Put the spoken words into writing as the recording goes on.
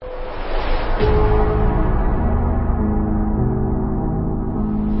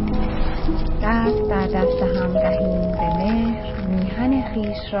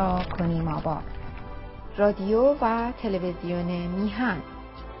خودت را کنیم آباد. رادیو و تلویزیون میهن.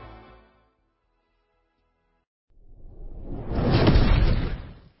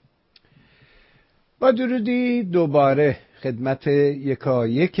 با درودی دوباره خدمت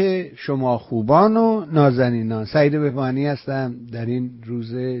یکایک شما خوبان و نازنینان. سعید بهبانی هستم. در این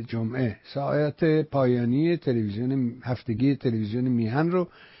روز جمعه ساعات پایانی تلویزیون هفتگی تلویزیون میهن رو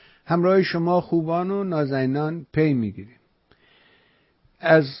همراه شما خوبان و نازنینان پی میگیریم.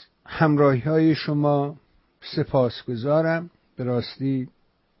 از همراهی های شما سپاسگزارم. به راستی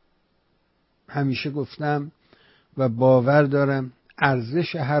همیشه گفتم و باور دارم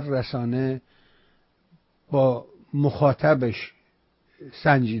ارزش هر رسانه با مخاطبش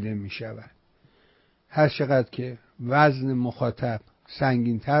سنجیده می شود. هر چقدر که وزن مخاطب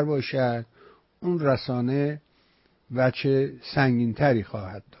سنگین تر باشد، اون رسانه وجه سنگین تری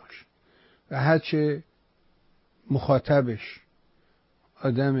خواهد داشت و هرچه مخاطبش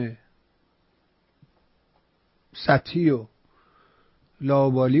آدم سطحی و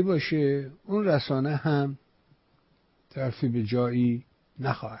لاابالی باشه، اون رسانه هم طرفی به جایی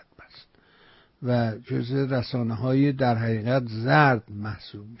نخواهد بست و جزء رسانه‌های در حقیقت زرد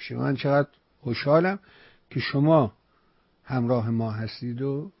محسوب میشه. من چقدر خوشحالم که شما همراه ما هستید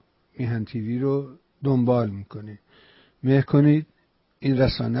و میهن تیوی رو دنبال میکنید. مهر کنید این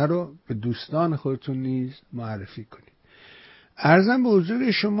رسانه رو به دوستان خودتون نیز معرفی کنید. عرضم به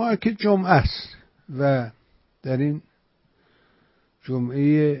حضور شما که جمعه است و در این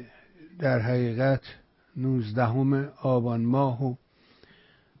جمعه در حقیقت 19 آبان ماه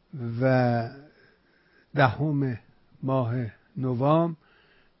و 10 ماه نوامبر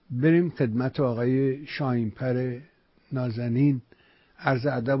بریم خدمت آقای شاهین پر نازنین عرض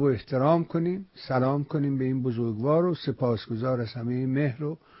ادب و احترام کنیم، سلام کنیم به این بزرگوار و سپاسگزار از همه مهر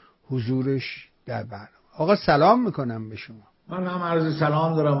و حضورش در برنامه. آقا سلام میکنم به شما. من هم عرض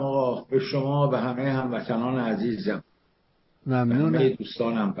سلام دارم آقا به شما، به همه هموطنان عزیزم، ممنونم. به همه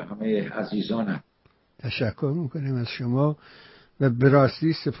دوستانم، به همه عزیزانم. تشکر میکنیم از شما و به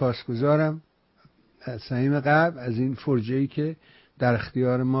راستی سپاسگزارم از صمیم قلب از این فرجه‌ای که در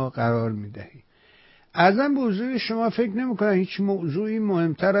اختیار ما قرار میدهی. عرضم به حضور شما فکر نمی‌کنم هیچ موضوعی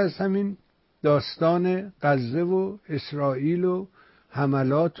مهمتر از همین داستان غزه و اسرائیل و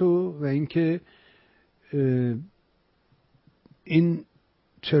حملات و اینکه این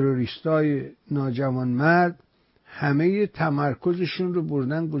تروریستای ناجوانمرد همه تمرکزشون رو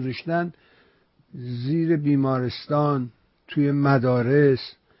بردن گذاشتن زیر بیمارستان، توی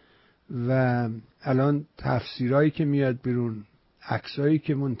مدارس و الان تفسیرایی که میاد بیرون، عکسایی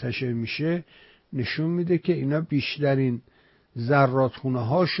که منتشر میشه نشون میده که اینا بیشترین زرادخونه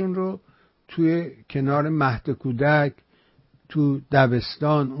هاشون رو توی کنار مهد کودک، تو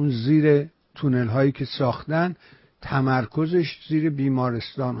دبستان، اون زیر تونل هایی که ساختن، تمرکزش زیر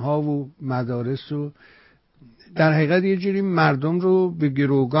بیمارستان ها و مدارس و در حقیقت یه جوری مردم رو به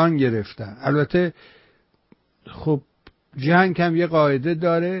گروگان گرفتن. البته خب جنگ هم یه قاعده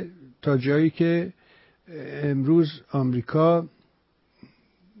داره تا جایی که امروز آمریکا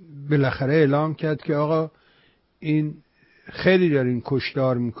بالاخره اعلام کرد که آقا این خیلی دارین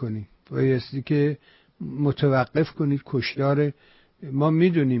کشتار میکنین، بایستی که متوقف کنید کشتار. ما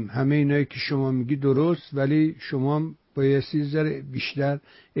میدونیم همه اینایی که شما میگی درست، ولی شما بایستی ذره بیشتر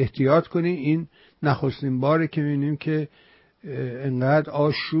احتیاط کنید. این نخستین باره که میبینیم که انقدر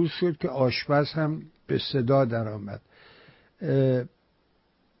آش شور شد که آشپز هم به صدا در آمد.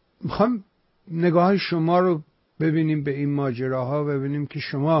 میخوام نگاه شما رو ببینیم به این ماجراها و ببینیم که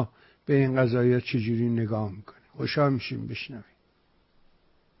شما به این قضايا چجوری نگاه میکنید. خوشحال میشیم بشنویم.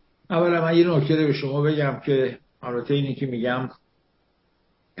 اولا من یه نکته به شما بگم که البته اینی که میگم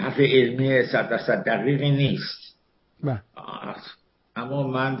حرف علمی 100% دقیقی نیست، اما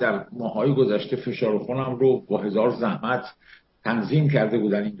من در ماهای گذشته فشار خونم رو با 1000 زحمت تنظیم کرده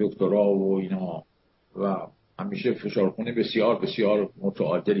بودن این دکترها و اینا و همیشه فشار خون بسیار بسیار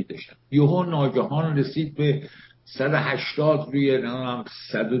متعادلی داشتم. یهو ناگهان رسید به 180 روی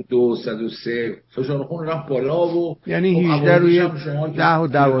 102 103 فشار خون رفت بالا و یعنی 18 روی 10 و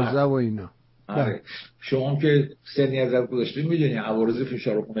 12 و اینا. شما که سنی از گذاشته میدونی عوارض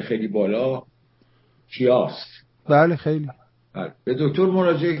فشار خون خیلی بالا کیاست؟ بله خیلی. به دکتر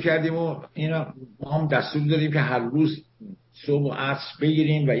مراجعه کردیم و اینا ما هم دستور دادیم که هر روز صبح و عصر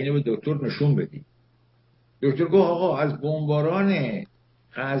بگیریم و اینو به دکتر نشون بدیم. دکتر گفت آقا از بمباران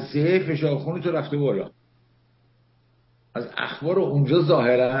غزه فشار خون تو رفته بالا. از اخبار اونجا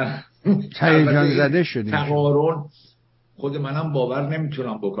ظاهرا هیجان زده شدیم. تقارن خود منم باور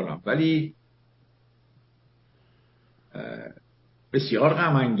نمیتونم بکنم، ولی بسیار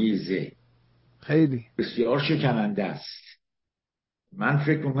غم انگیزه، خیلی بسیار شکننده است. من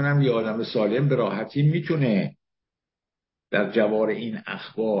فکر میکنم یه آدم سالم به راحتی میتونه در جوار این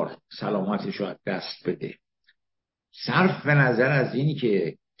اخبار سلامتش رو از دست بده. صرف نظر از اینی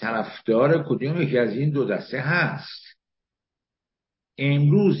که طرفدار کدوم یکی از این دو دسته هست.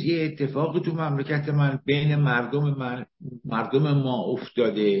 امروز یه اتفاقی تو مملکت من بین مردم ما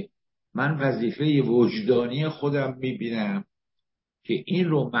افتاده. من وظیفه وجدانی خودم میبینم که این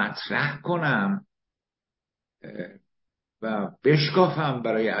رو مطرح کنم و بشکافم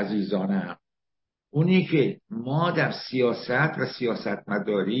برای عزیزانم. اونی که ما در سیاست و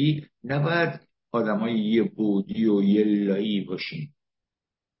سیاستمداری نباید آدمای یه بودی و یه لایی باشیم.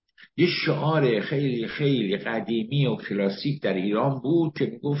 یه شعار خیلی خیلی قدیمی و کلاسیک در ایران بود که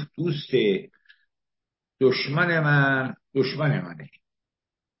میگفت دوست دشمن من دشمن منه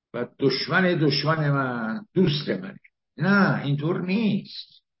و دشمن من دوست منه. نه، اینطور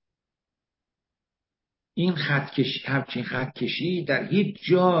نیست. این همچین خطکشی در هیچ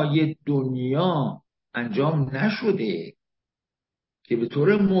جای دنیا انجام نشده که به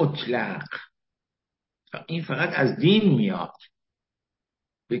طور مطلق، این فقط از دین میاد،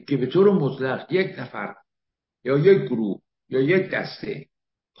 که به طور مطلق یک نفر یا یک گروه یا یک دسته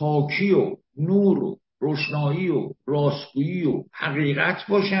پاکی و نور و روشنایی و راستگویی و حقیقت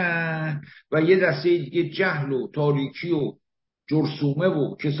باشن و یه دسته دیگه جهل و تاریکی و جرثومه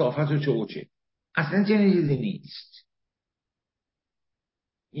و کثافت و چه و چه. اصلا چنین چیزی نیست.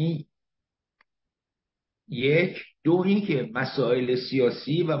 این یک. دو، این که مسائل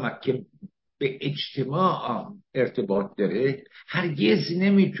سیاسی و که به اجتماع ارتباط داره هرگز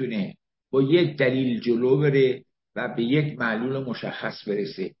نمیتونه با یک دلیل جلو بره و به یک معلول مشخص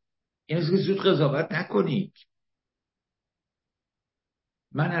برسه. این که زود قضاوت نکنید.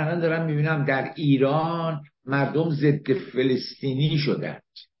 من الان دارم میبینم در ایران مردم ضد فلسطینی شدن.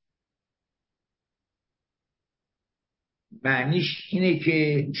 معنیش اینه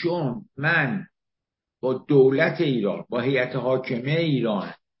که چون من با دولت ایران، با هیئت حاکمه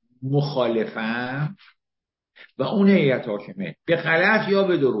ایران مخالفم و اون هیئت حاکمه به غلط یا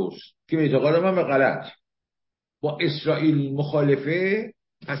به درست، که به اعتقاد من به غلط، با اسرائیل مخالفه،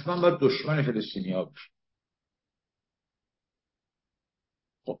 پس من باید دشمن فلسطینی ها باشم.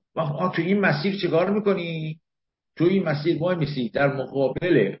 خب ما تو این مسیر چیکار میکنی؟ تو این مسیر ما میسی در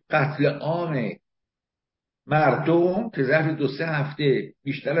مقابل قتل عام مردم که ظرف 2-3 هفته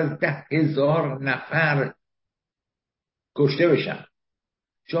بیشتر از 10,000 نفر کشته بشن،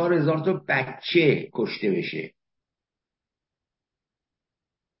 4,000 تا بچه کشته بشه،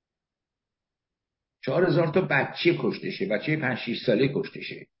 4,000 تا بچه کشته شه، بچه 5-6 ساله کشته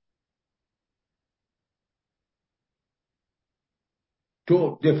شه.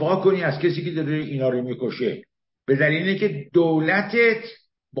 تو دفاع کنی از کسی که داره اینا رو میکشه به دلیل که دولتت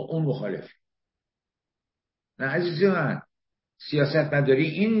با اون مخالف. نه عزیز من، سیاست مداری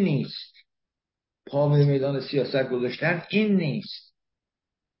این نیست. پا به میدان سیاست گذاشتن این نیست.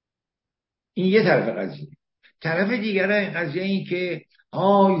 این یه طرف قضیه. طرف دیگر قضیه این که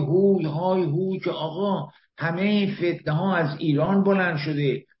های هوی که آقا همه این فتنه ها از ایران بلند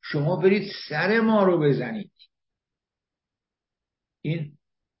شده، شما برید سر ما رو بزنید. این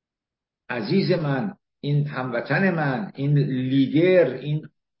عزیز من، این هموطن من، این لیدر، این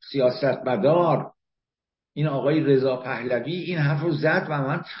سیاستمدار، این آقای رضا پهلوی این حرف رو زد و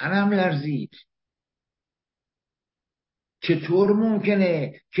من تنم لرزید. چطور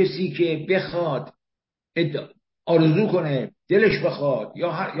ممکنه کسی که بخواد آرزو کنه، دلش بخواد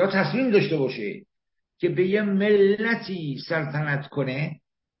یا تصمیم داشته باشه که به یه ملتی سلطنت کنه،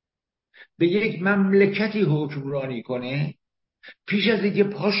 به یک مملکتی حکمرانی کنه، پیش از اینکه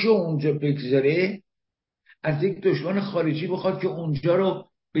پاشو اونجا بگذاره از یک دشمن خارجی بخواد که اونجا رو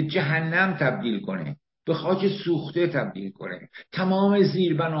به جهنم تبدیل کنه، به خاک سوخته تبدیل کنه، تمام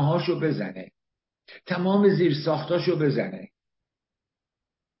زیربناهاشو بزنه، تمام زیرساختاشو بزنه،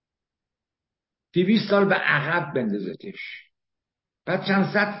 200 سال به عقب بندازتش، بعد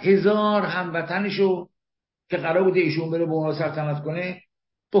چند صد هزار هموطنشو که قرار بوده ایشون بره به اونها سلطنت کنه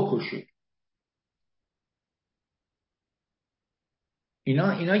بکشه.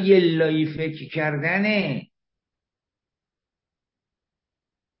 اینا یه لایی فکر کردنه.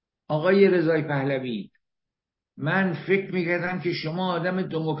 آقای رضای پهلوی، من فکر میکردم که شما آدم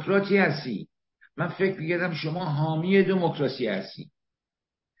دموکراتی هستی، من فکر میکردم شما حامی دموکراسی هستی.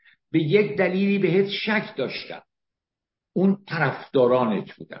 به یک دلیلی بهت شک داشتم، اون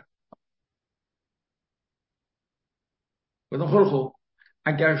طرفدارانت بودن. گفتم خب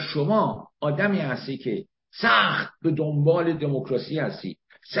اگر شما آدمی هستی که سخت به دنبال دموکراسی هستی،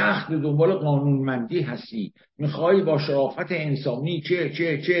 سخت به دنبال قانونمندی هستی، میخوای با شرافت انسانی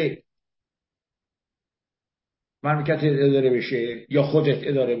چه مملکت اداره بشه یا خودت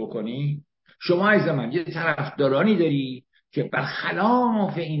اداره بکنی. شما عزیز من یه طرفدارانی داری که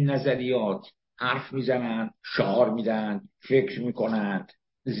برخلاف این نظریات حرف میزنند، شعار میدن، فکر میکنند،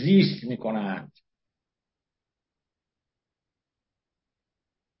 زیست میکنند.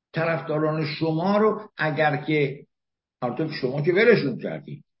 طرفداران شما رو اگر که البته شما که ولشون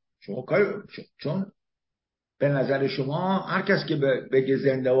کردید، شما چون به نظر شما هر کس که بگه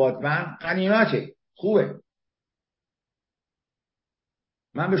زنده باد من غنیمته، خوبه.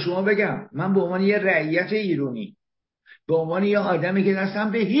 من به شما بگم، من به عنوان یه رعیت ایرانی، به عنوان یه آدمی که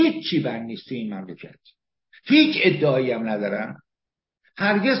دستم به هیچ چی بند نیست تو این مملکت، هیچ ادعایی هم ندارم،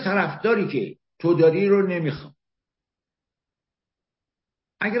 هرگز طرفداری که تو داری رو نمیخوام.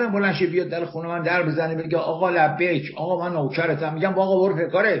 اگرم بلند شه بیاد در خونه من در بزنه بگه آقا لبیک، آقا من نوکرتم، میگم آقا برو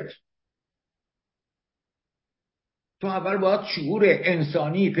فکرت. تو اول باید شعور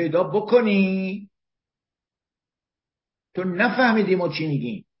انسانی پیدا بکنی. تو نفهمیدی ما چی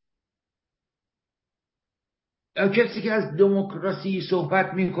میگیم. کسی که از دموکراسی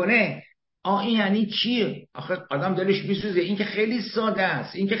صحبت میکنه این یعنی چیه؟ آخه آدم دلش میسوزه. این که خیلی ساده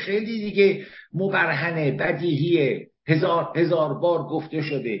است، این که خیلی دیگه مبرهنه، بدیهیه، هزار بار گفته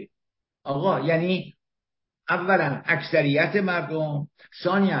شده. آقا یعنی اولا اکثریت مردم،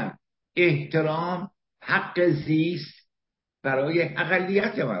 ثانیا احترام، حق زیست برای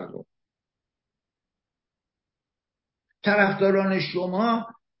اقلیت مردم. طرفداران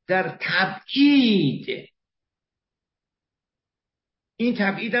شما در تبعید، این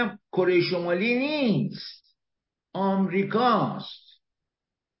تبعید هم کره شمالی نیست، آمریکاست.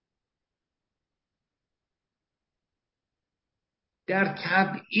 در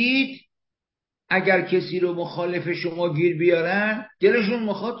تبعید اگر کسی رو مخالف شما گیر بیارن دلشون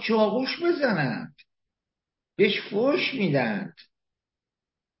میخواد چاقوش بزنن، بهش فحش میدن،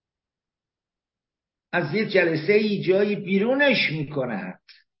 از یه جلسه ای جایی بیرونش میکنن.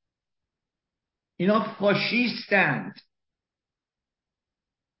 اینا فاشیستند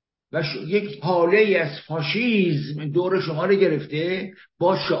و یک حاله از فاشیسم دور شما رو گرفته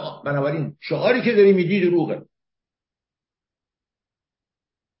با شعار. بنابراین شعاری که داری میدی دروغه.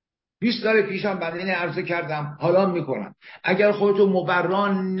 20 سال پیشم بعد این عرضه کردم، حالا میکنم، اگر خودتو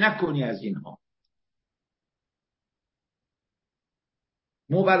مبران نکنی از اینها.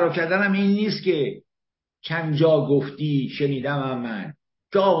 مبرا کردنم این نیست که چند جا گفتی شنیدم من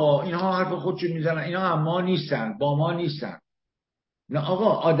که آقا اینها حرف خودشون میزنن، اینها هم ما نیستن، با ما نیستن. نه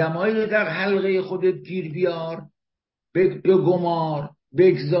آقا، آدمایی رو در حلقه خودت گیر بیار، بگمار،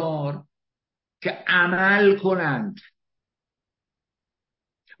 بگذار که عمل کنند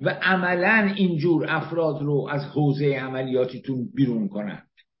و عملا اینجور افراد رو از حوزه عملیاتیتون بیرون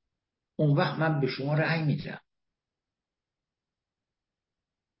کنند. اون وقت من به شما رأی میدم.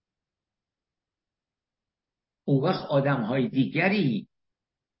 اون وقت آدم‌های دیگری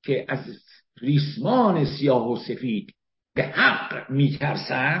که از ریسمان سیاه و سفید به حق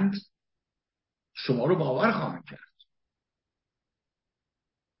میترسند شما رو باور خواهند کرد.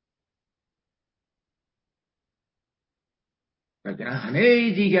 وگرنه همه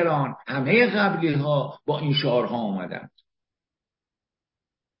دیگران، همه قبلی ها با این شعارها آمدند.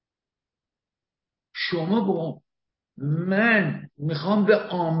 شما با من میخوام به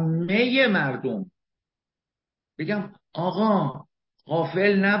عامه مردم بگم آقا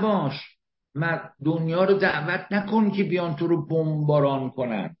غافل نباش، دنیا رو دعوت نکن که بیان تو رو بمباران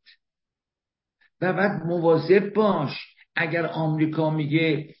کنند و بعد مواظب باش. اگر آمریکا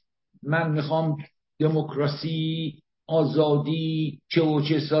میگه من میخوام دموکراسی، آزادی، چه و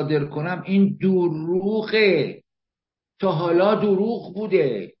چه صادر کنم، این دروغه. تا حالا دروغ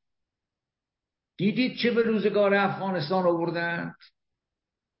بوده. دیدید چه به روزگار افغانستان آوردن؟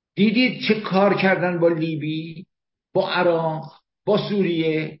 دیدید چه کار کردن با لیبی، با عراق، با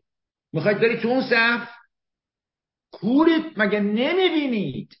سوریه؟ میخواید برید تو اون صف؟ کورید مگه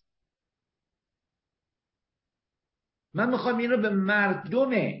نمیبینید؟ من میخوام این رو به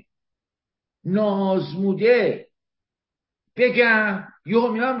مردم نازموده بگم.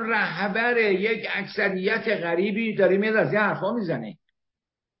 یهو میام رهبر یک اکثریت غریبی داره میاد از یه حرفا میزنه،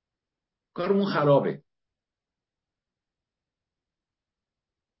 کارمون خرابه.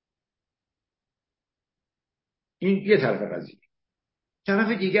 این یه طرف قضیه.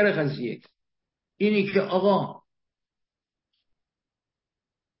 طرف دیگر قضیه اینی که آقا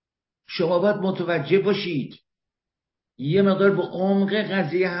شما باید متوجه باشید، یه مقدار به عمق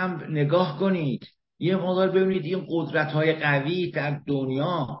قضیه هم نگاه کنید، یه مقدار ببینید این قدرت‌های قوی در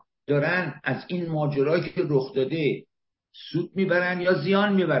دنیا دارن از این ماجرایی که رخ داده سود میبرن یا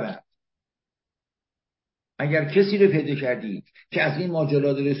زیان میبرن. اگر کسی رو پیدا کردید که از این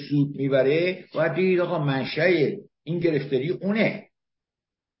ماجرا داره سود میبره، باید بگید آقا منشأ این گرفتاری اونه.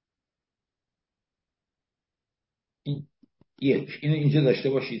 این اینو اینجا داشته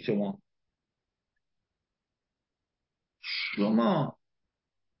باشید. شما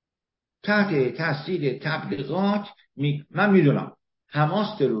تحت تاثیر تبلیغات من میدونم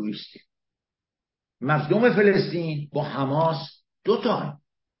حماس تروریسته. مردم فلسطین با حماس دوتا.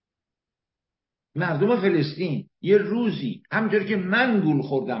 مردم فلسطین یه روزی همینطور که من گول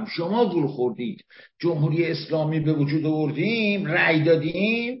خوردم، شما گول خوردید، جمهوری اسلامی به وجود آوردیم، رأی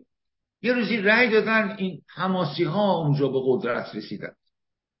دادیم، یه روزی رأی دادن این حماسی ها اونجا به قدرت رسیدن.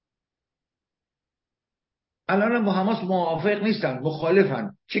 الان با حماس موافق نیستن،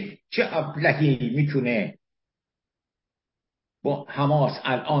 مخالفن. چه ابلهی میتونه با حماس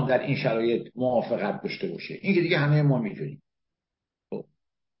الان در این شرایط موافقت داشته باشه؟ این که دیگه همه ما میدونیم.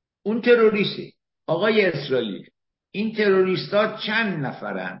 اون تروریسته. آقای اسرائیل، این تروریستا چند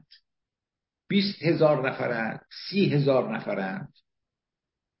نفرند؟ 20,000 نفرند؟ 30,000 نفرند؟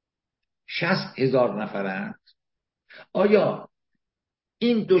 60,000 نفرند؟ آیا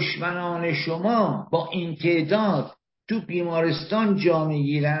این دشمنان شما با این تعداد تو بیمارستان جا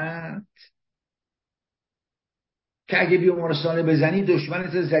میگیرند که اگه بیمارستان بزنی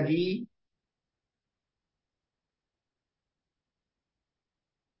دشمنت زدی؟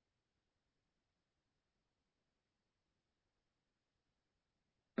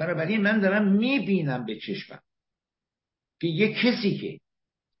 بنابراین من دارم میبینم به چشمم که یه کسی که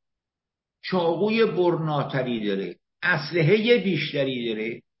چاقوی برناتری داره، اسلحه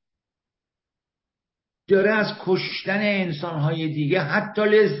بیشتری داره از کشتن انسانهای دیگه حتی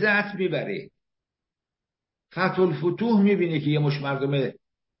لذت میبره. فتح الفتوح میبینه که یه مش مردم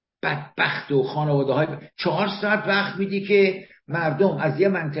بدبخت و خانواده های 4 ساعت وقت میدی که مردم از یه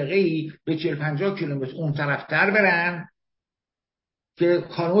منطقه‌ای به 40-50 کیلومتر اون طرفتر برن که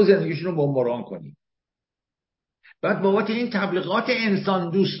خانواده زندگیشون رو بمباران کنی. بعد بابت این تبلیغات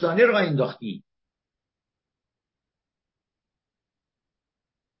انسان دوستانه را انداختی.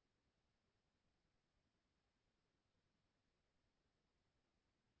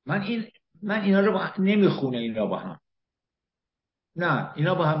 من اینا رو نمیخونه. اینا با هم نه،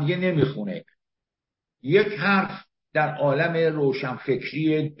 اینا با هم دیگه نمیخونه. یک حرف در عالم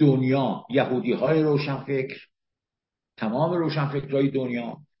روشنفکری دنیا، یهودی های روشنفکر، تمام روشنفکرهای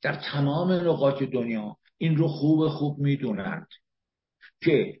دنیا در تمام نقاط دنیا این رو خوب میدونند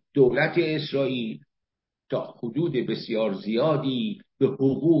که دولت اسرائیل تا حدود بسیار زیادی به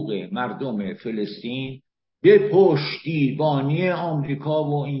حقوق مردم فلسطین به پشتیبانی آمریکا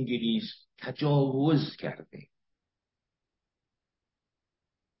و انگلیس تجاوز کرده.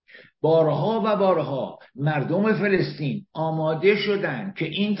 بارها و بارها مردم فلسطین آماده شدند که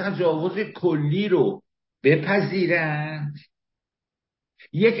این تجاوز کلی رو بپذیرند،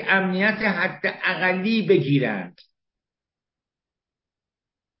 یک امنیت حد اقلی بگیرند.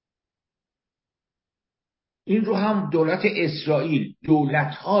 این رو هم دولت اسرائیل،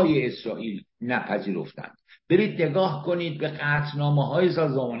 دولت‌های اسرائیل نپذیرفتند. برید نگاه کنید به قطعنامه‌های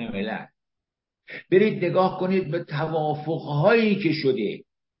سازمان ملل، برید نگاه کنید به توافق‌هایی که شده.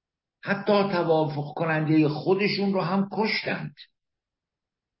 حتی توافق کننده خودشون رو هم کشتند.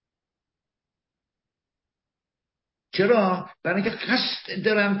 چرا؟ برای اینکه قصد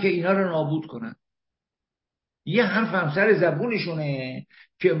دارن که اینا رو نابود کنن. یه حرف هم سر زبونشونه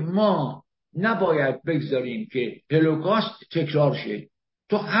که ما نباید بگذاریم که هولوکاست تکرار شه.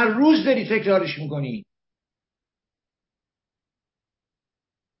 تو هر روز داری تکرارش میکنی.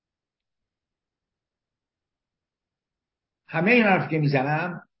 همه این حرف که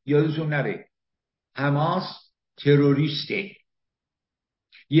میزنم یادتون نره حماس تروریسته.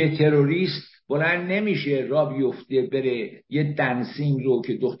 یه تروریست بلند نمیشه را بیفته بره یه دنسینگ رو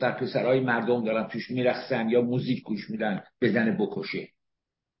که دختر پسرای مردم دارن توش میرقصن یا موزیک گوش میدن بزنه بکشه.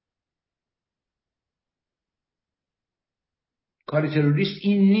 کار تروریست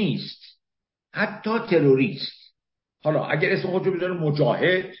این نیست. حتی تروریست، حالا اگر اسم خودشو بذاره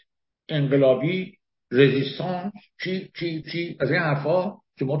مجاهد، انقلابی، رزیستانس، چی از این حرفا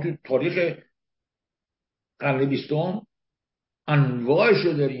که ما تو تاریخ قرن 20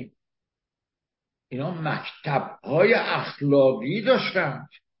 انواعشو داریم. اینا مکتب‌های اخلاقی داشتند،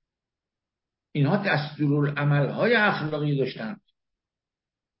 اینها دستورالعمل‌های اخلاقی داشتند.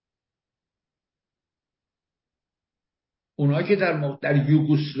 اونها که در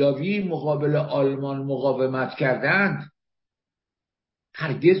یوگسلاوی مقابل آلمان مقاومت کردند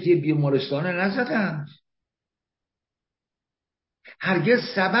هرگز یه بیمارستان نزدند، هرگز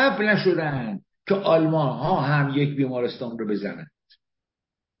سبب نشدند که آلمان ها هم یک بیمارستان رو بزنند.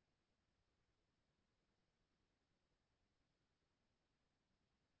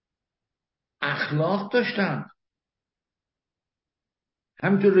 اخلاق داشتن،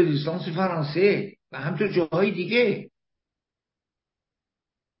 همینطور رزیستانس فرانسه و همینطور جاهای دیگه.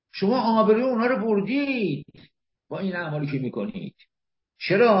 شما آبروی اونا رو بردید با این اعمالی که میکنید.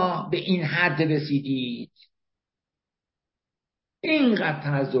 چرا به این حد رسیدید؟ اینقدر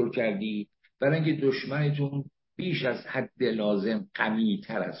تنزل کردید برای اینکه دشمنتون بیش از حد لازم قوی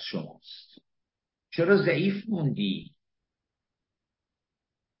تر از شماست. چرا ضعیف موندی؟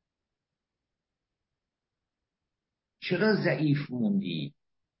 چرا ضعیف موندی؟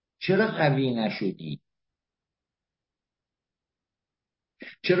 چرا قوی نشدی؟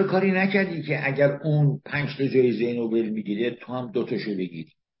 چرا کاری نکردی که اگر اون 5 تا جایزه نوبل میگیره تو هم 2 تاشو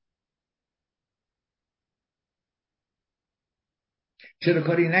بگیری؟ چرا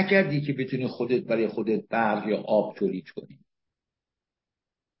کاری نکردی که بتونی خودت برای خودت برق یا آب تولید کنی؟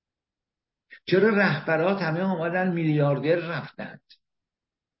 چرا رهبرات همه آمدن میلیاردر رفتند؟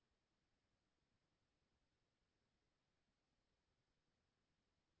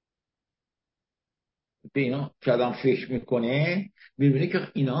 به اینا که آدم فکر میکنه میبینه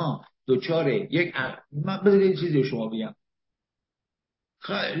که اینا دوچاره من بذارید یه چیزی شما بگم،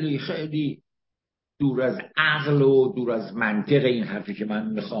 خیلی خیلی دور از عقل و دور از منطق این حرفی که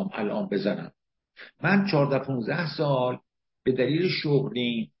من میخوام الان بزنم. من 14-15 سال به دلیل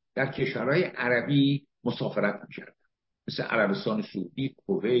شغلی در کشورهای عربی مسافرت میکردم، مثل عربستان سعودی،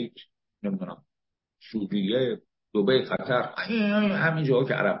 کویت، نمیدونم سوریه، دبی، قطر، همین جاها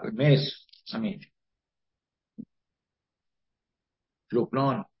که عرب، مصر، همین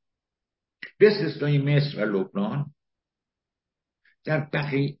لبنان. به استثنای مصر و لبنان در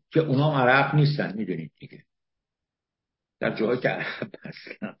بقیه که اونا عرب نیستن، میدونید دیگه، در جاهایی که عرب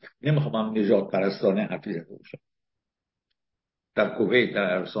هستن، نمیخوام هم نجات پرستانه حرفی زده باشم، در کویت، در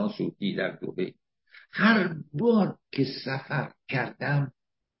عربستان سعودی، در دبی، هر بار که سفر کردم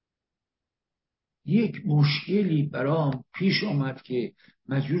یک مشکلی برام پیش آمد که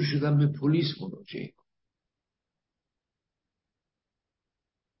مجبور شدم به پلیس مراجعه کنم.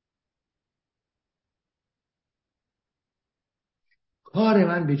 کار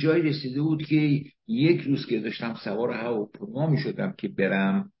من به جایی رسیده بود که یک روز که داشتم سوار هواپیما می شدم که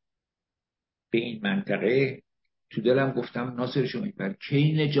برم به این منطقه، تو دلم گفتم ناصر شما بر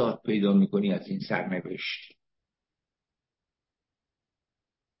کی نجات پیدا میکنی از این سرنوشت؟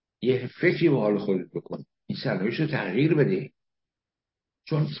 یه فکری به حال خودت بکن، این سرنوشت رو تغییر بده.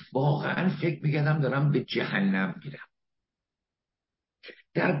 چون واقعا فکر میکردم دارم به جهنم میرم.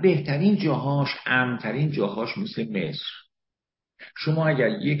 در بهترین جاهاش، امن‌ترین جاهاش مثل مصر، شما اگر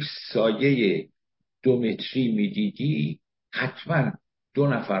یک سایه 2 متری میدیدی حتما 2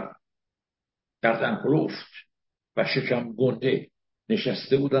 نفر در هنگلفت و شکم گنده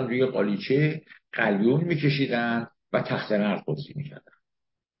نشسته بودن روی قالیچه، قلیون میکشیدن و تخت نرد بازی میکردن.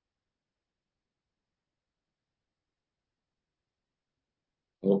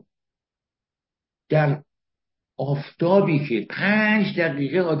 در آفتابی که 5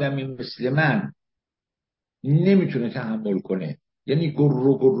 دقیقه آدمی مثل من نمیتونه تحمل کنه، یعنی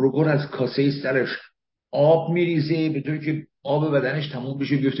گر از کاسه سرش آب میریزه به طوری که آب بدنش تموم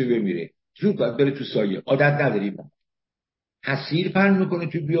بشه بیفته بمیره، زود باید بره تو سایه. عادت نداریم. حسیر پرن میکنه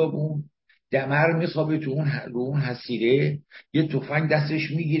تو بیابون، دمر میخوابه تو رو اون حسیره، یه تفنگ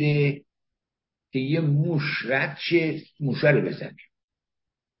دستش میگیره که یه موش رد شه موشه رو بزنه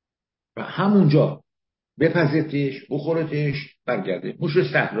و همونجا بپزتش بخورتش برگرده. موش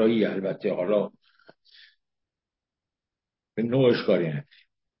صحرایی البته، حالا به نوعش کاری نداره.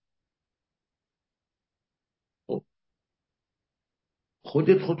 خب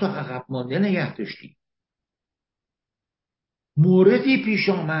خودتو عقب مانده نگه داشتی. موردی پیش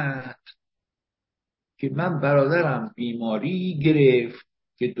آمد که من برادرم بیماری گرفت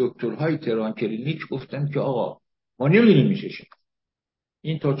که دکترهای تهران کلینیک گفتن که آقا ما نمیدونیم میشه چه،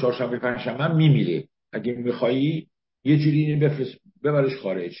 این تا 4شنبه 5شنبه میمیره، اگه میخوایی یه جوری بفرست ببرش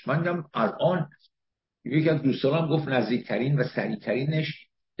خارج. من دیدم الان یکی از دوستانم گفت نزدیکترین و سریعترینش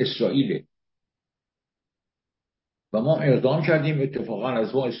اسرائیله و ما اقدام کردیم، اتفاقا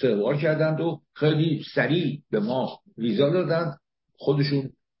از ما استقبال کردند و خیلی سریع به ما ویزا دادن،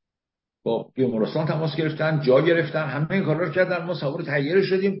 خودشون با بیمارستان تماس گرفتن، جا گرفتن، همه این کارا رو کردن. ما سوار طیاره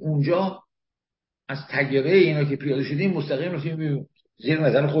شدیم، اونجا از طیاره اینا که پیاده شدیم مستقیم رفتیم زیر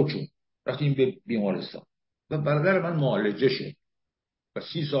نظر خودشون، رفتیم به بیمارستان و برادر من معالجه شد و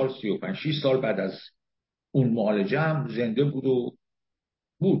 30 سال 35 سال بعد از اون معالجه هم زنده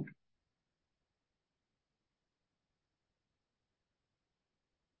بود.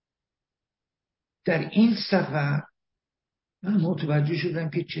 در این سفر من متوجه شدم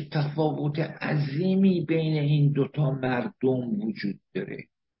که چه تفاوت عظیمی بین این 2 تا مردم وجود داره.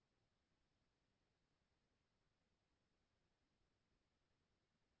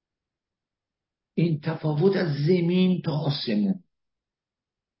 این تفاوت از زمین تا آسمون،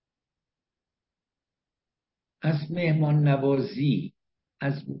 از مهمان نوازی،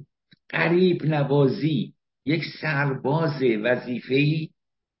 از غریب نوازی. یک سرباز وظیفه‌ای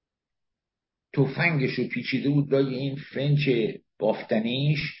تفنگشو پیچیده بود لای این فرنچ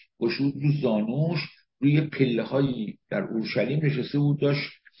بافتنیش، گشود رو زانوش، روی پله هایی در اورشلیم نشسته بود،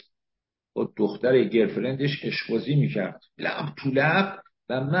 داشت با دختر گرفرندش عشق‌بازی میکرد لب تو لب.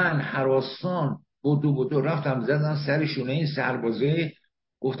 و من هراسان بدو رفتم زدم سر شونه این سربازه،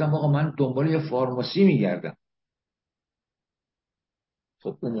 گفتم آقا من دنبال یه فارماسی میگردم.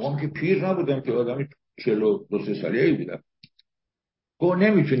 خب اون موقعم که پیر نبودم، که آدمی 42 ساله‌ای بودم. گفت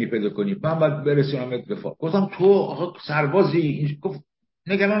نمیتونی پیدا کنی، من باید برسونمت به فارم. گفتم تو آقا سربازی؟ گفت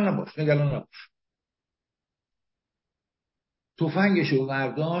نگران نباش نگران نباش. تفنگشو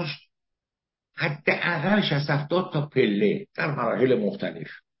برداشت، حداقل 60-70 تا پله در مراحل مختلف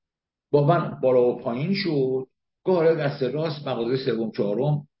با من بالا و پایین شد. گفت دست راست مغازه سوم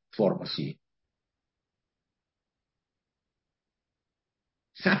چهارم فارماسی.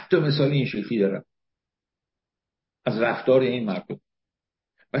 100 تا مثال این شکلی دارم از رفتار این مردم،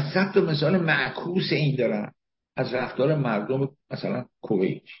 و 100 تا مثال معکوس این دارم از رفتار مردم مثلا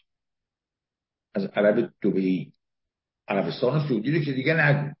کویت، از عرب دبی، عربستان و سعودی رو که دیگه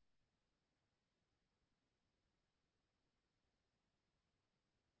نگو.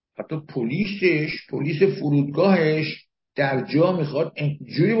 حتی پلیس فرودگاهش در جا میخواد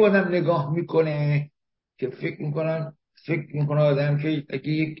اینجوری با آدم نگاه میکنه که فکر میکنه آدم که اگه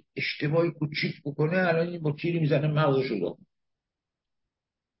یک اشتباهی کوچیک بکنه الان این با تیری میزنه مغزشو داره.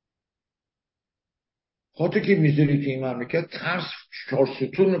 خاطر که میذاری که این مملکت ترس 4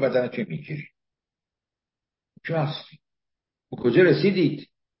 ستون بدنت میگیری. چه هستی؟ کجا رسیدید؟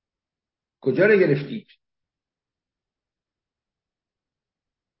 کجا رو گرفتید؟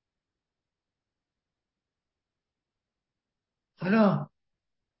 حالا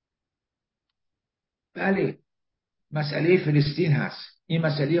بله، مسئله فلسطین هست. این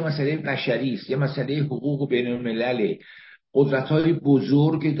مسئله بشری است، یه مسئله حقوق بین الملل. قدرت‌های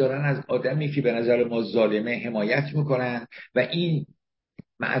بزرگ دارن از آدمی که به نظر ما ظالمه حمایت میکنن، و این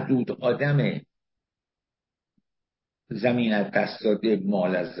معدود آدم زمین از دست داده،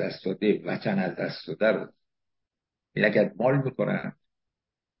 مال از دست داده، وطن از دست داده رو لگدمال میکنن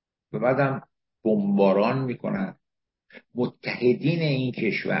و بعدم بمباران میکنن. متحدین این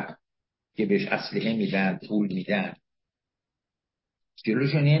کشور که بهش اسلحه میدن، پول میدن،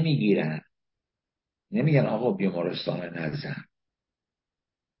 جلوشو نمیگیرن. نمیگن آقا بیمارستان نزن.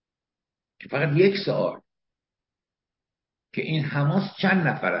 که فقط یک سوال که این حماس چند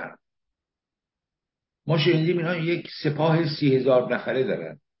نفرن؟ ما شنیدیم اینا یک سپاه 30,000 نفره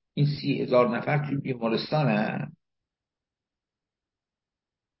دارن. این 30,000 نفر توی بیمارستان هن؟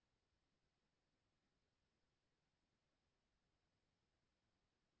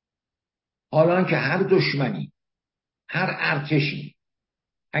 حالا که هر دشمنی، هر ارتشی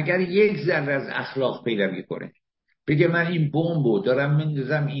اگر یک ذره از اخلاق پیروی کنه، بگه من این بمبو دارم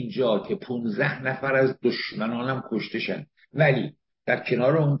میندازم اینجا که 15 نفر از دشمنانم کشته شن، ولی در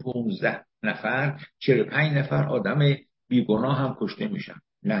کنار اون 15 نفر 45 نفر آدم بیگناه هم کشته میشن،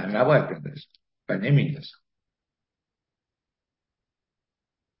 نه نباید بندازم و نمیندازم.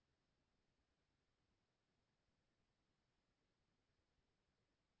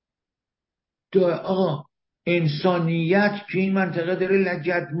 آقا انسانیت که این منطقه داره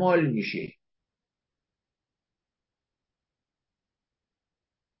لجدمال میشه،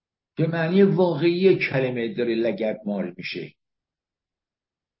 به معنی واقعی کلمه داره لگدمال میشه.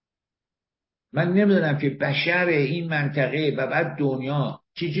 من نمیدونم که بشر این منطقه و بعد دنیا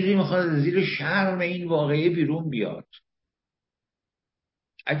چجوری میخواد زیر شرم این واقعه بیرون بیاد.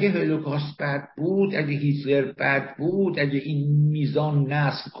 اگه هولوکاست بد بود، اگه هیتلر بد بود، اگه این میزان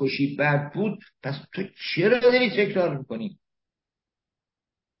نسل کشی بد بود، پس تو چرا داری تکرار میکنی؟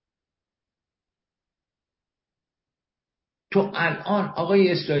 تو الان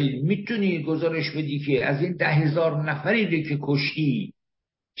آقای اسرائیل میتونی گزارش بدی که از این 10,000 نفری که کشتی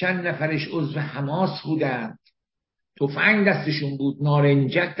چند نفرش عضو حماس بودن، تفنگ دستشون بود،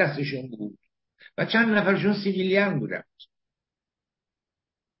 نارنجک دستشون بود، و چند نفرشون سیویلیان بودن؟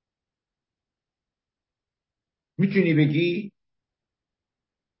 میتونی بگی؟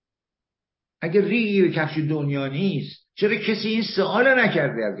 اگر ریگی به کفش دنیا نیست، چرا کسی این سوال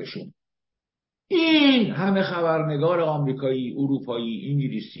نکرده ازشون؟ این همه خبرنگار آمریکایی، اروپایی،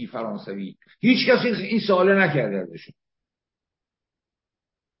 انگلیسی، فرانسوی، هیچ کسی این سوال نکرده ازشون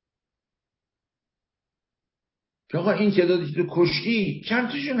که آقا این تعدادی که تو کشتی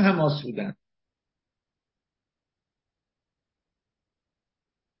چند تاشون حماس بودن؟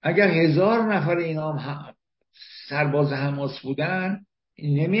 اگر 1000 نفر اینا هم سرباز حماس بودن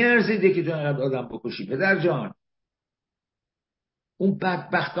نمیارزیده که تو اینقدر آدم بکشی پدر جان. اون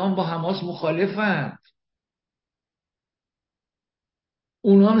بدبختان با حماس مخالفند،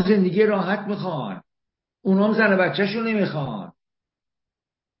 اونا هم زندگی راحت میخوان، اونا هم زن بچه‌شون نمیخوان.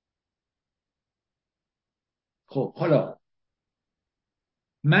 خب حالا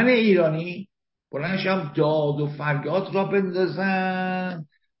من ایرانی بلندشم داد و فریاد را بندازم.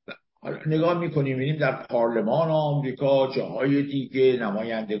 نگاه میکنیم میبینیم در پارلمان آمریکا، جاهای دیگه،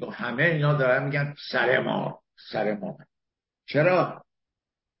 نمایندگان، همه اینا دارن میگن سر ما سر ما. چرا؟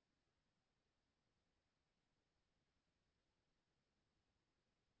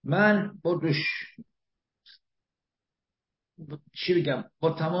 من چی بگم،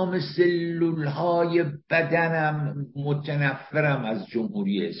 با تمام سلولهای بدنم متنفرم از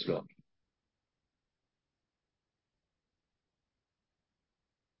جمهوری اسلامی.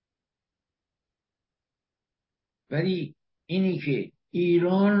 ولی اینی که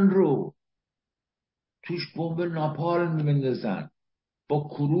ایران رو توش بمب ناپالم بندازن، با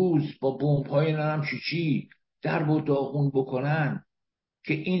کروز با بمب‌های نرم چی در و داغون بکنن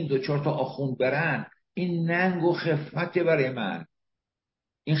که این 2-4 تا آخوند برن، این ننگ و خفت برای من،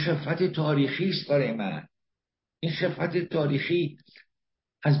 این خفت تاریخی است برای من. این خفت تاریخی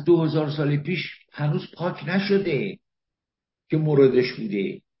از 2000 سال پیش هنوز پاک نشده که موردش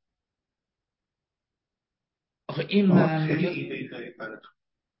بوده. آخه این معنی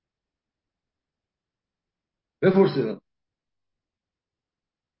بپرسیدم.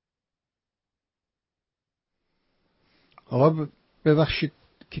 آقا ببخشید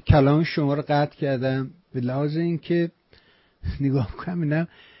که کلام شما رو قطع کردم، به لحاظ این که نگاه کنم اینم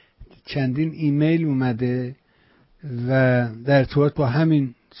چندین ایمیل اومده و در ارتباط با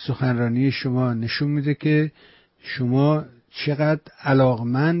همین سخنرانی شما نشون میده که شما چقدر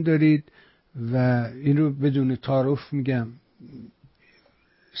علاقمند دارید و این رو بدون تعارف میگم،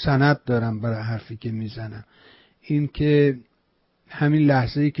 سند دارم برای حرفی که میزنم. این که همین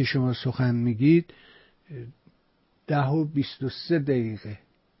لحظه‌ای که شما سخن میگید 10:23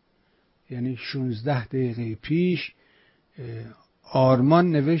 یعنی 16 دقیقه پیش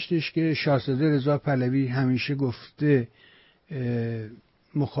آرمان نوشتش که شاهزاده رضا پهلوی همیشه گفته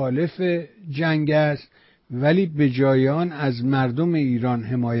مخالف جنگ است ولی به جای آن از مردم ایران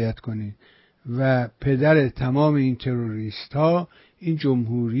حمایت کنید و پدر تمام این تروریست ها این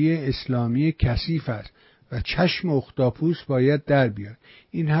جمهوری اسلامی کثیف است و چشم اختاپوس باید در بیاد.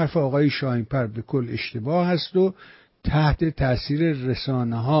 این حرف آقای شاهین پر به کل اشتباه است و تحت تاثیر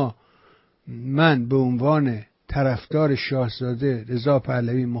رسانه ها من به عنوان طرفدار شاهزاده رضا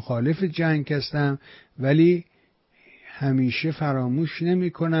پهلوی مخالف جنگ هستم، ولی همیشه فراموش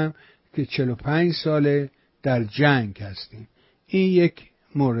نمی کنم که 45 ساله در جنگ هستیم. این یک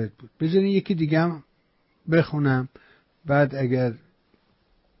مورد بود. بذارین یکی دیگه هم بخونم، بعد اگر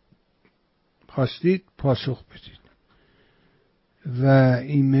خواستید پاسخ بدید. و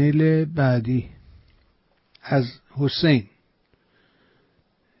ایمیل بعدی از حسین: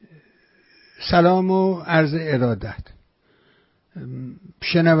 سلام و عرض ارادت.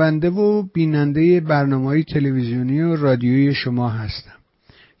 شنونده و بیننده برنامه‌های تلویزیونی و رادیویی شما هستم.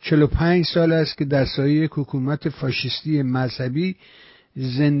 45 سال است که در سایه حکومت فاشیستی مذهبی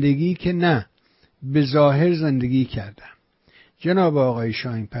زندگی که نه به ظاهر زندگی کردم. جناب آقای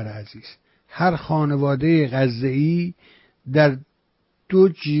شاهین پر عزیز، هر خانواده غزه‌ای در دو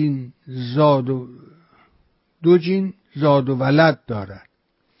جین زاد و ولد دارد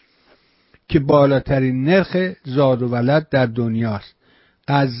که بالاترین نرخ زاد و ولد در دنیاست.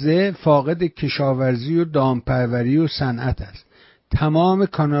 غزه فاقد کشاورزی و دامپروری و صنعت است. تمام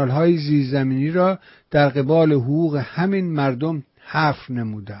کانال‌های زیرزمینی را در قبال حقوق همین مردم حفر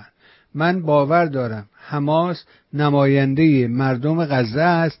نمودند. من باور دارم حماس نماینده مردم غزه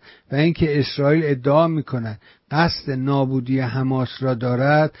است و اینکه اسرائیل ادعا می‌کند قصد نابودی حماس را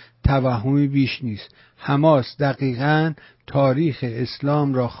دارد توهمی بیش نیست. حماس دقیقاً تاریخ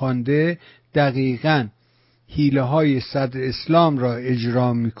اسلام را خوانده، دقیقاً حیله‌های صدر اسلام را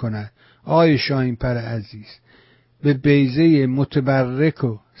اجرا می‌کند. آقای شاهین پر عزیز، به بیضه متبرک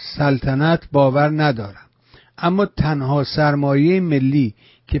و سلطنت باور ندارم، اما تنها سرمایه ملی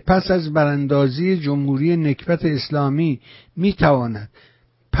که پس از براندازی جمهوری نکبت اسلامی میتواند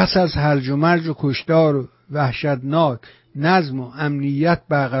پس از هرج و مرج و کشتار و وحشتناک نظم و امنیت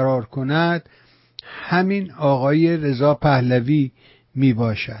برقرار کند همین آقای رضا پهلوی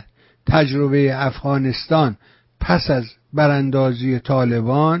میباشد. تجربه افغانستان پس از براندازی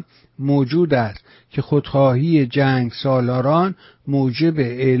طالبان موجود است که خودخواهی جنگ سالاران موجب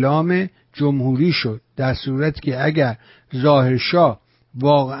اعلام جمهوری شد، در صورتی که اگر ظاهرشاه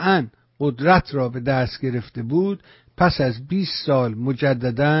واقعا قدرت را به دست گرفته بود، پس از 20 سال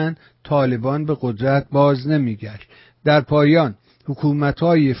مجدداً طالبان به قدرت باز نمیگشت. در پایان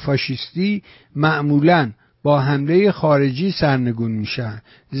حکومت‌های فاشیستی معمولاً با حمله خارجی سرنگون میشن،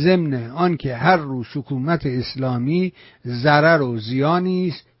 ضمن آنکه هر روز حکومت اسلامی ضرر و زیانی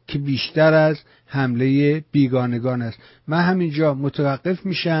است که بیشتر از حمله بیگانگان است. من همینجا متوقف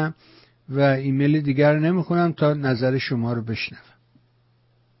میشم و ایمیل دیگر نمیخونم تا نظر شما رو بشنوم.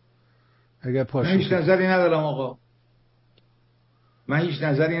 اگر من هیچ نظری ندارم آقا، من هیچ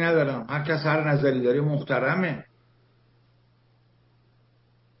نظری ندارم. هر کس هر نظری داره محترمه.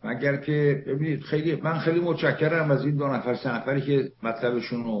 مگر که ببینید من خیلی متشکرم از این 2 نفر 3 نفری که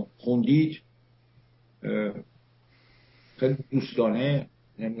مطلبشون رو خوندید، خیلی دوستانه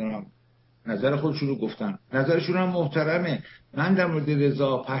نمیدونم نظر خودشون رو گفتن، نظرشون هم محترمه. من در مورد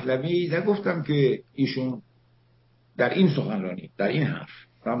رضا پهلوی نگفتم که ایشون در این سخنرانی، در این حرف،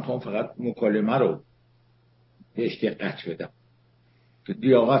 من میخوام فقط مکالمه رو بهش دقت بدم که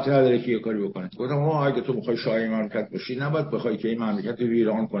لیاقت نداره که یه کاری بکنه. گفتم اگه تو میخوای شاه مملکت باشی نباید بخوای که این مملکت رو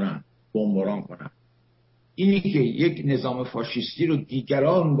ویران کنن، بمباران کنن. اینی که یک نظام فاشیستی رو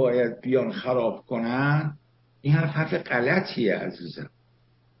دیگران باید بیان خراب کنن، این حرف غلطیه عزیزم.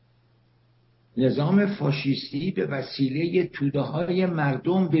 نظام فاشیستی به وسیله توده های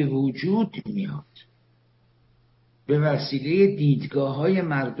مردم به وجود میاد، به وسیله دیدگاه های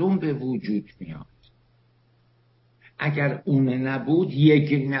مردم به وجود میاد. اگر اون نبود،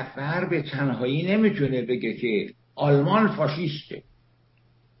 یک نفر به تنهایی نمیتونه بگه که آلمان فاشیسته.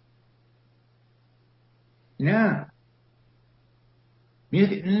 نه،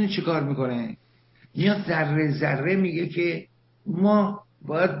 میدونی چه کار میکنه؟ میاد ذره ذره میگه که ما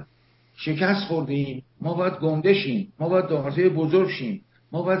باید شکست خوردیم، ما باید گنده شیم، ما باید دو بزرگ شیم،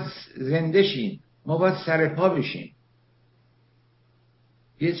 ما باید زنده شیم، ما باید سرپا بشیم.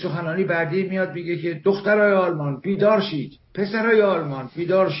 یه سخنرانی بعدی میاد میگه که دخترای آلمان بیدار شید، پسرای آلمان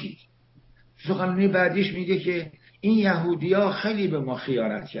بیدار شید. سخنرانی بعدیش میگه که این یهودی‌ها خیلی به ما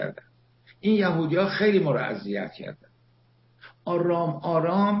خیانت کردن، این یهودی‌ها خیلی ما رو اذیت کردن. آرام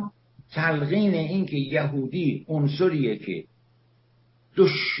آرام تلقین این که یهودی عنصریه که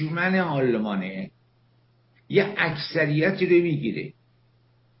دشمن آلمانه، یه اکثریتی رو میگیره.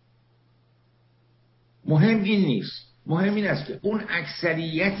 مهم این نیست، مهم این است که اون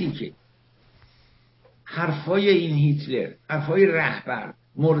اکثریتی که حرفای این هیتلر، حرفای رهبر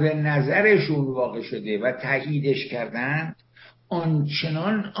مورد نظرشون واقع شده و تاییدش کردن،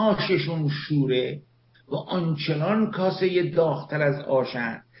 آنچنان آششون شوره و آنچنان کاسه داغ‌تر از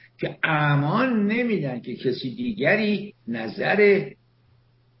آشن که امان نمیدن که کسی دیگری نظر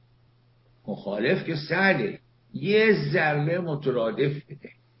مخالف که سهله یه ذره مترادف بده.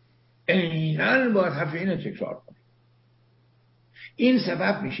 عیناً باید حرف اینو تکرار کنه. این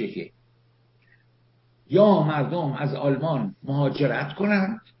سبب میشه که یا مردم از آلمان مهاجرت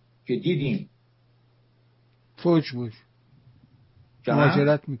کنند که دیدیم فوج بود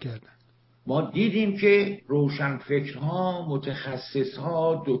مهاجرت میکردن. ما دیدیم که روشنفکرها،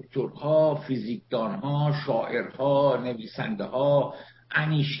 متخصصها، دکترها، فیزیکدانها، شاعرها، نویسندهها،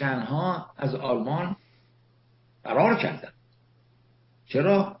 انیشتنها از آلمان فرار کردن.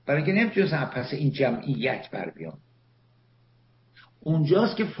 چرا؟ برای که نمیتونستن پس این جمعیت بر بیان.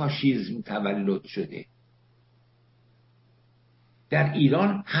 اونجاست که فاشیسم تولد شده. در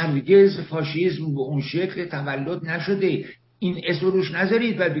ایران هرگز فاشیسم به اون شکل تولد نشده. این اسم روش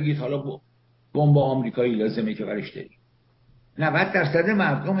نذارید و بگید حالا بمب آمریکایی لازمه که برش داریم. 90%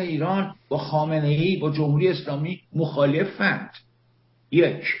 مردم ایران با خامنه‌ای، با جمهوری اسلامی مخالفند.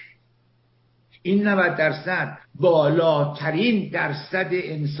 یک، این 90% بالاترین درصد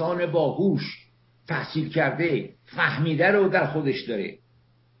انسان باهوش، تحصیل کرده، فهمیده رو در خودش داره.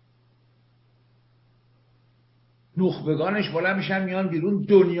 نخبگانش بالا میشن میان بیرون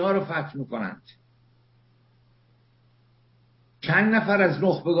دنیا رو فتح میکنند. چند نفر از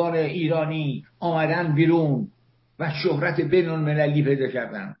نخبگان ایرانی آمدن بیرون و شهرت بین المللی پیدا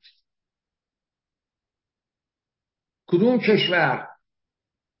کردند؟ کدوم کشور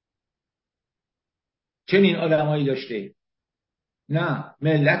چنین آدمایی داشته؟ نه،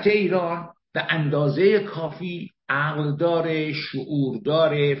 ملت ایران به اندازه کافی عقل داره، شعور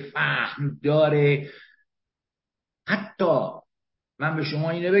داره، فهم داره. حتی من به شما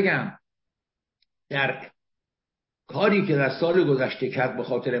اینو بگم، در کاری که در سال گذشته کرد به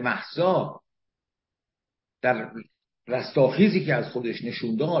خاطر مهسا، در رستاخیزی که از خودش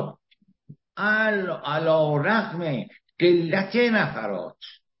نشون داد، علی رغم قلت نفرات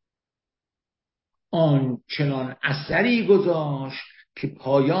آنچنان اثری گذاشت که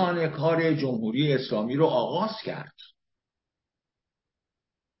پایان کار جمهوری اسلامی رو آغاز کرد.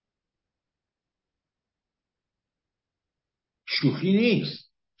 شوخی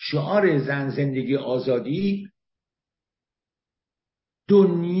نیست. شعار زن زندگی آزادی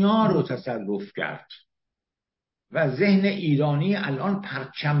دنیا رو تصرف کرد و ذهن ایرانی الان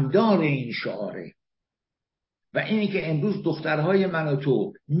پرچمدار این شعاره. و اینی که امروز دخترهای من و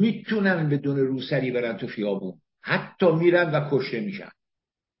تو میتونن بدون روسری برن تو خیابون، حتی میرن و کشته میشن،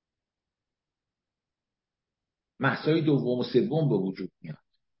 مأسای دوم و سوم به وجود میاد،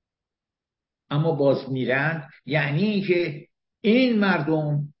 اما باز میرن. یعنی اینکه این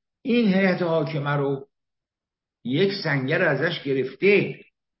مردم، این هیئت حاکمه رو یک سنگر ازش گرفته.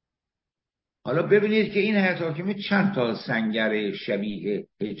 حالا ببینید که این هیئت حاکمه چند تا سنگر شبیه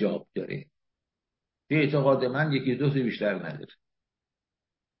حجاب داره. به اعتقاد من یکی دو تا بیشتر نداره.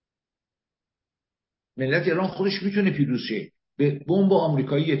 ملت ایران خودش میتونه پیروز شه، به بمب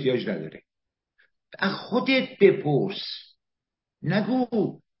آمریکایی احتیاج نداره. از خودت بپرس،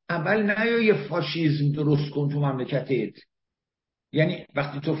 نگو اول نیا یه فاشیسم درست کن تو مملکتت. یعنی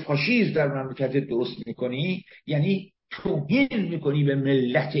وقتی تو فاشیسم در مملکتت درست میکنی، یعنی توهین میکنی به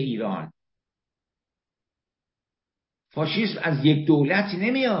ملت ایران. فاشیسم از یک دولت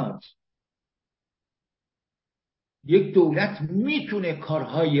نمیاد. یک دولت میتونه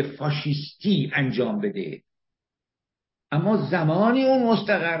کارهای فاشیستی انجام بده، اما زمانی اون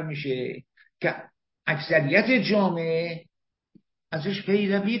مستقر میشه که اکثریت جامعه ازش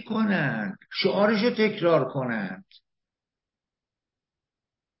پیروی کنند، شعارش رو تکرار کنند.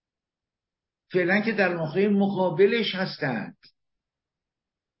 فعلا که در موقع مقابلش هستند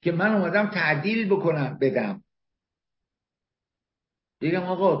که من اومدم تعدیل بکنم، بگم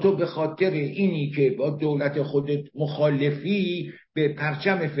آقا تو به خاطر اینی که با دولت خودت مخالفی، به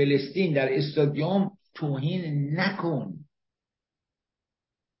پرچم فلسطین در استادیوم توهین نکن.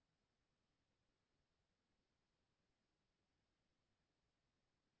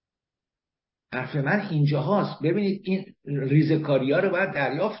 حرف من اینجا هاست. ببینید این ریزکاری ها رو باید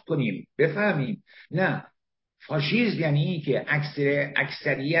دریافت کنیم، بفهمیم. نه، فاشیسم یعنی این که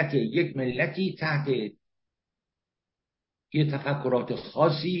اکثریت یک ملتی تحت یه تفکرات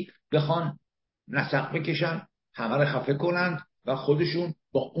خاصی بخوان نسق بکشن، همه رو خفه کنند و خودشون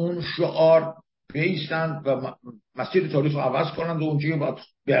با اون شعار بیستند و مسیر تاریخ رو عوض کنند و اونجایی باید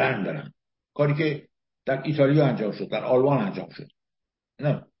برن. کاری که در ایتالیا انجام شد، در آلمان انجام شد.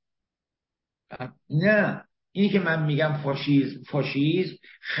 نه، اینی که من میگم فاشیسم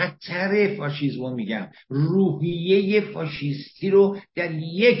خطر فاشیسم رو میگم، روحیه فاشیستی رو در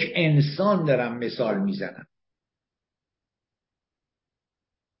یک انسان دارم مثال میزنم.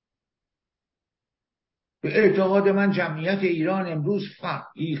 به اعتقاد من جمعیت ایران امروز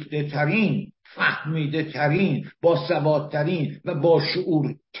فهمیده ترین، باسوادترین و با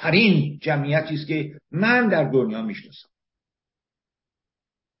شعورترین جمعیتی است که من در دنیا میشناسم.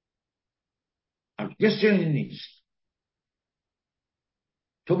 هرگز چنین نیست.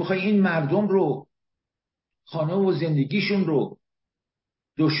 تو بخوای این مردم رو، خانه و زندگیشون رو،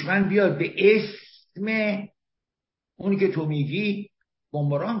 دشمن بیاد به اسم اونی که تو میگی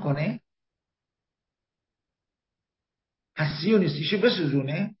بمباران کنه، هستی و نیستیشه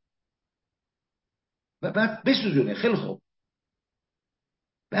بسوزونه و بعد بسوزونه، خیلی خوب،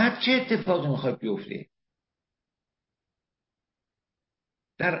 بعد چه اتفاقی میخواد بیفته؟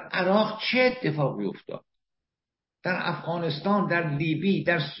 در عراق چه اتفاقی افتاد؟ در افغانستان، در لیبی،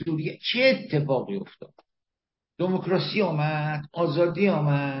 در سوریه چه اتفاقی افتاد؟ دموکراسی آمد، آزادی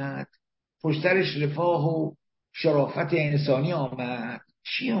آمد، پشترش رفاه و شرافت انسانی آمد.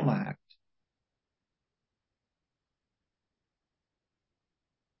 چی آمد؟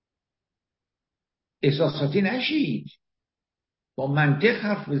 احساساتی نشید، با منطق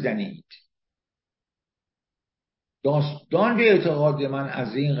حرف بزنید. داستان به اعتقاد من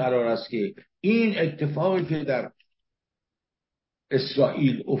از این قرار است که این اتفاقی که در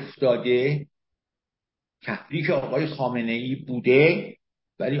اسرائیل افتاده تحریک آقای خامنه‌ای بوده،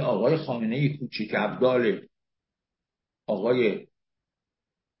 ولی آقای خامنه‌ای کوچیک ابدال آقای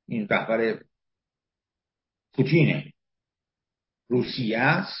این رهبر پوتین روسیه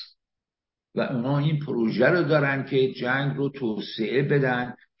است و اونا این پروژه رو دارن که جنگ رو توسعه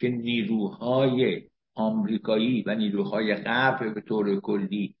بدن که نیروهای آمریکایی و نیروهای غرب به طور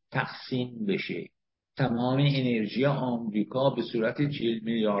کلی تقسیم بشه. تمام انرژی آمریکا به صورت 40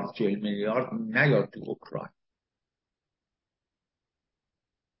 میلیارد نیاد تو اوکراین.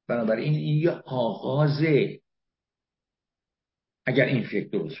 بنابراین این یه آغازه، اگر این فکر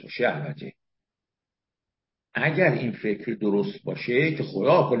درست باشه. البته اگر این فکر درست باشه، که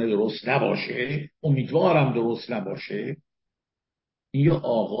خدا کنه درست نباشه، امیدوارم درست نباشه، این یه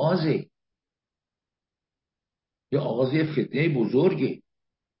آغازه، یه آغاز فتنه بزرگه.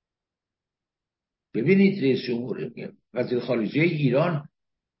 ببینید رئیس جمهور وزیر خارجه ایران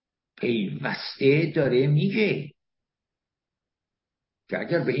پیوسته داره میگه که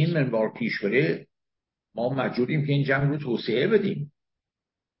اگر به این منوال پیش بره ما مجبوریم که این جنگ رو توسعه بدیم.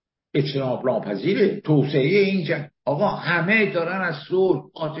 اجتناب ناپذیره توسعه این جنگ. آقا همه دارن از صلح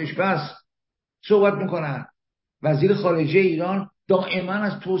آتش بس صحبت میکنن، وزیر خارجه ایران دائما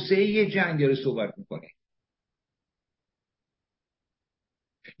از توسعه جنگ داره صحبت میکنه.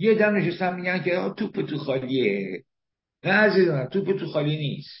 یه دم نشستن میگن که توپ تو خالیه. نه عزیزم، توپ تو خالی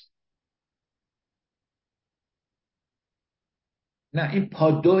نیست. نه، این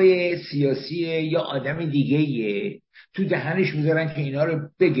پادوی سیاسیه یا آدم دیگه‌ایه تو دهنش میذارن که اینا رو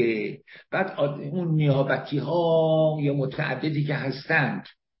بگه. بعد اون نیابتی ها یا متعددی که هستند،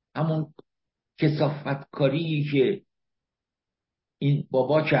 همون کثافتکاری که این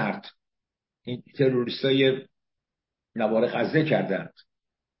بابا کرد، این تروریستای نوار غزه کردند،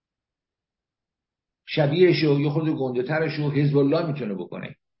 شبیهشو یا خود گنده ترشو حزب الله میتونه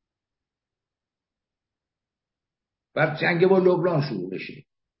بکنه. بعد جنگ با لبنان شروع بشه،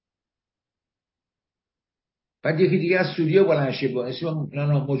 بعد یکی دیگه از سوریه بلند شه با اسم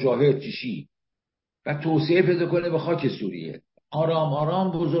مجاهد کشی و توسعه پیدا کنه به خاک سوریه. آرام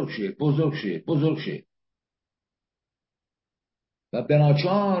آرام بزرگ شه بزرگ شه بزرگ شه و به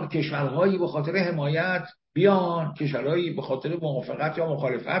ناچار کشورهایی به خاطر حمایت بیان، کشورهایی به خاطر موافقت یا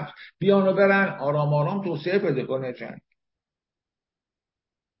مخالفت بیان و برن. آرام آرام توسعه پیدا کنه جنگ.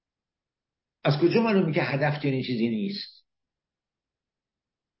 از کجا معلومه که هدف چنین چیزی نیست؟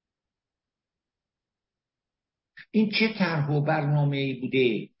 این چه طرح و برنامه‌ای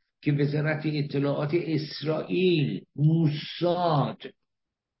بوده که وزارت اطلاعات اسرائیل، موساد،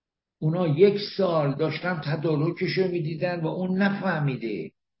 اونا 1 سال داشتن تدارکشو میدیدن و اون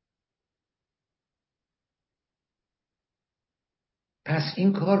نفهمیده. پس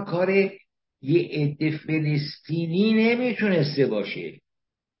این کار یه عده فلسطینی نمیتونسته باشه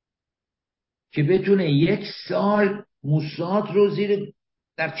که بتونه 1 سال موساد رو زیر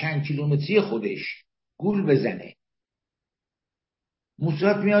در چند کیلومتری خودش گول بزنه.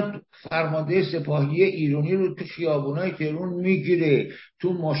 موساد میاد فرمانده سپاهی ایرانی رو تو خیابونای تهران میگیره،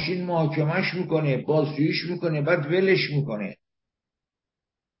 تو ماشین محاکمش میکنه، بازجوییش میکنه، بعد ولش میکنه.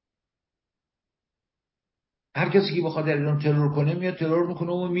 هر کسی که بخواد ایران ترور کنه میاد ترور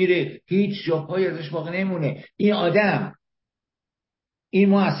میکنه و میره، هیچ جا پای ازش باقی نمونه. این آدم، این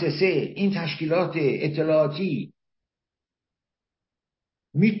مؤسسه، این تشکیلات اطلاعاتی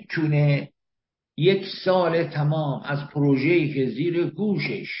میتونه 1 سال تمام از پروژه‌ای که زیر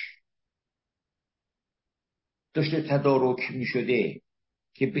گوشش داشته تدارک میشده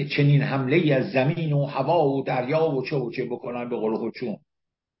که به چنین حمله از زمین و هوا و دریا و چه بکنن، به قول خودشون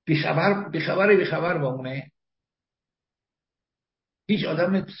بیخبر بمونه. هیچ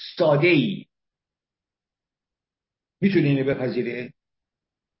آدم ساده ای میتونه اینو بپذیره؟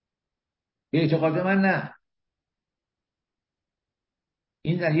 به اعتقاد من نه.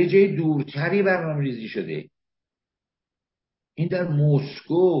 این در یه جای دورتری برنامه‌ریزی شده. این در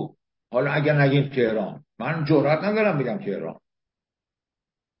مسکو. حالا اگر نگیم تهران، من جرئت ندارم بگم تهران،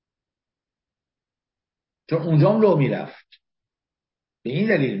 چون اونجام لو میرفت. به این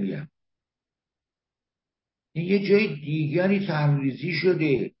دلیل میگم این یه جای دیگری تمریزی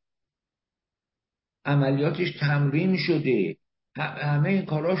شده، عملیاتش تمرین شده، همه این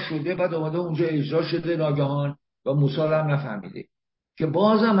کارا شده، بعد آمده اونجا اجرا شده ناگهان و موسی هم نفهمیده، که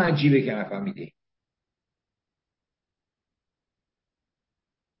بازم عجیبه که نفهمیده.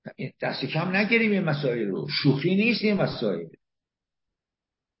 دست کم نگیریم این مسائل رو، شوخی نیست این مسائل.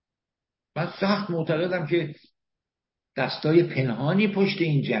 من سخت معتقدم که دستای پنهانی پشت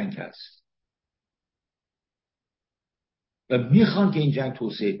این جنگ هست و میخوان که این جنگ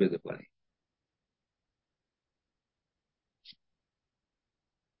توسعه پیدا کنه.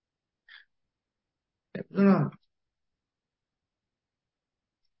 نمیدونم،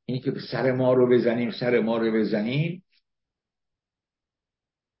 اینی که سر ما رو بزنیم،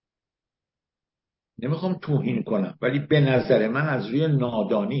 نمیخوام توهین کنم ولی به نظر من از روی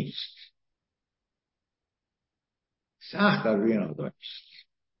نادانی است، سخت از روی نادانی است.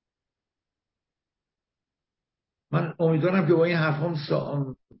 من امیدوارم که با این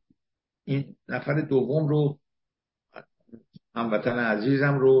حرفم این نفر دوم رو، هموطن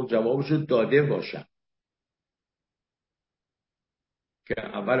عزیزم رو، جوابشو داده باشم که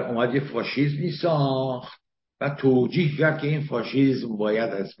اول اومد یه فاشیزمی ساخت و توجیه کرد که این فاشیزم باید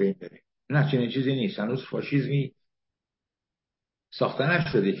از بین بره. نه، چنین چیزی نیست. هنوز فاشیزمی ساخته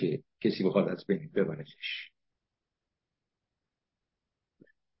نشده که کسی بخواد از بین ببرش.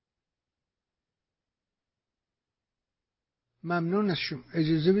 ممنون از شما.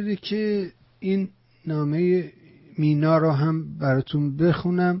 اجازه بدید که این نامه مینا رو هم براتون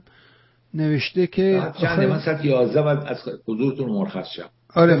بخونم. نوشته که چنده من ساعت 11 بعد از حضورتون مرخص شم.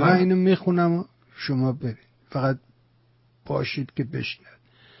 آره من اینو میخونم و شما برید، فقط باشید که بشنوید.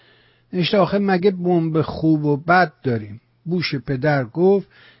 نوشته آخه مگه بمب خوب و بد داریم؟ بوش پدر گفت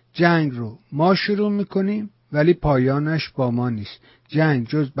جنگ رو ما شروع میکنیم ولی پایانش با ما نیست. جنگ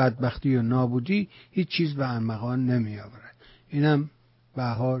جز بدبختی و نابودی هیچ چیز به ارمغان نمی آورد. اینم به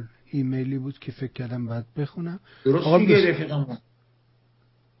حال ایمیلی بود که فکر کردم باید بخونم. درست میگه رفیقمون.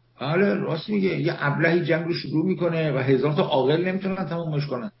 آره راست میگه. یه ابلهی جنگ رو شروع میکنه و هزار تا عاقل نمیتونن تمومش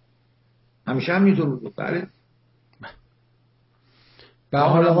کنن. همیشه همینطور بود. بله. به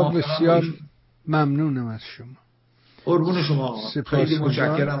حال آقا بسیار ممنونم از شما. قربون شما. خیلی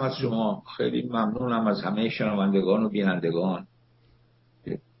متشکرم از شما. خیلی ممنونم از همه شنوندگان و بینندگان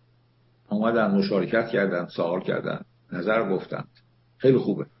که اومدن مشارکت کردن، سوال کردن، نظر گفتن. خیلی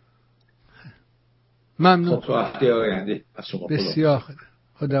خوبه. ممنون. خب تا هفته آینده از شما بسیار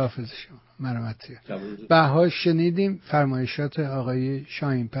خداحافظ شما. مرحمتی. بها شنیدیم فرمایشات آقای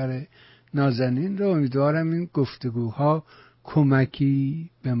شاهین پر نازنین رو. امیدوارم این گفتگوها کمکی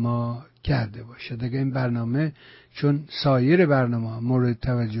به ما کرده باشه. دیگه این برنامه چون سایر برنامه مورد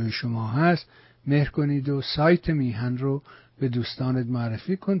توجه شما هست، مهر کنید و سایت میهن رو به دوستانت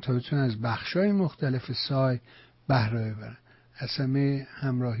معرفی کن تا بتونن از بخشای مختلف سایت بهره ببرن. از همه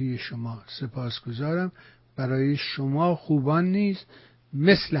همراهی شما سپاسگزارم. برای شما خوبان نیست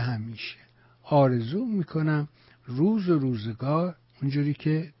مثل همیشه آرزو میکنم روز و روزگار اونجوری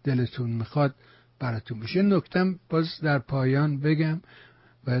که دلتون میخواد براتون بشه. نکتم باز در پایان بگم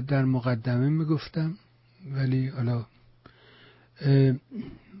و در مقدمه میگفتم ولی حالا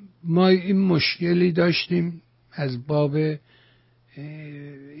ما این مشکلی داشتیم از باب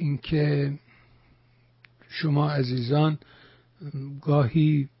اینکه شما عزیزان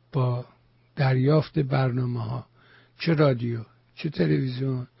گاهی با دریافت برنامه‌ها چه رادیو چه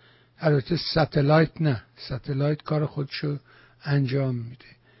تلویزیون، البته ستلایت کار خودشو انجام میده،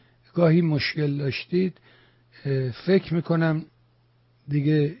 گاهی مشکل داشتید. فکر میکنم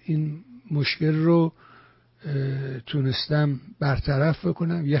دیگه این مشکل رو تونستم برطرف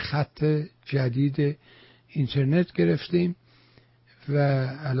بکنم. یه خط جدید اینترنت گرفتیم و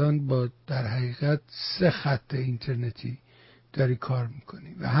الان با در حقیقت 3 خط اینترنتی داری کار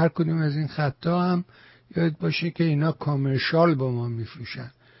میکنیم و هر کدوم از این خطا هم یاد باشه که اینا کامرشال با ما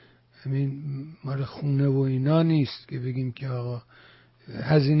میفروشن. همین مال خونه و اینا نیست که بگیم که آقا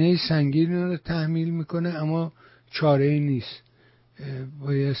هزینه سنگین رو تحمیل میکنه اما چاره ای نیست.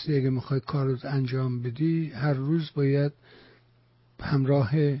 بایستی اگه میخوای کار رو انجام بدی هر روز باید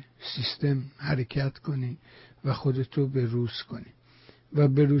همراه سیستم حرکت کنی و خودتو بروز کنی و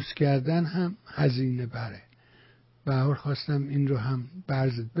بروز کردن هم هزینه بره. به هر حال خواستم این رو هم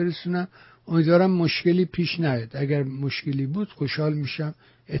برزت برسونم. امیدوارم مشکلی پیش نیاد. اگر مشکلی بود خوشحال میشم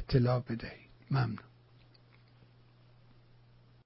اطلاع بدهید. ممنون.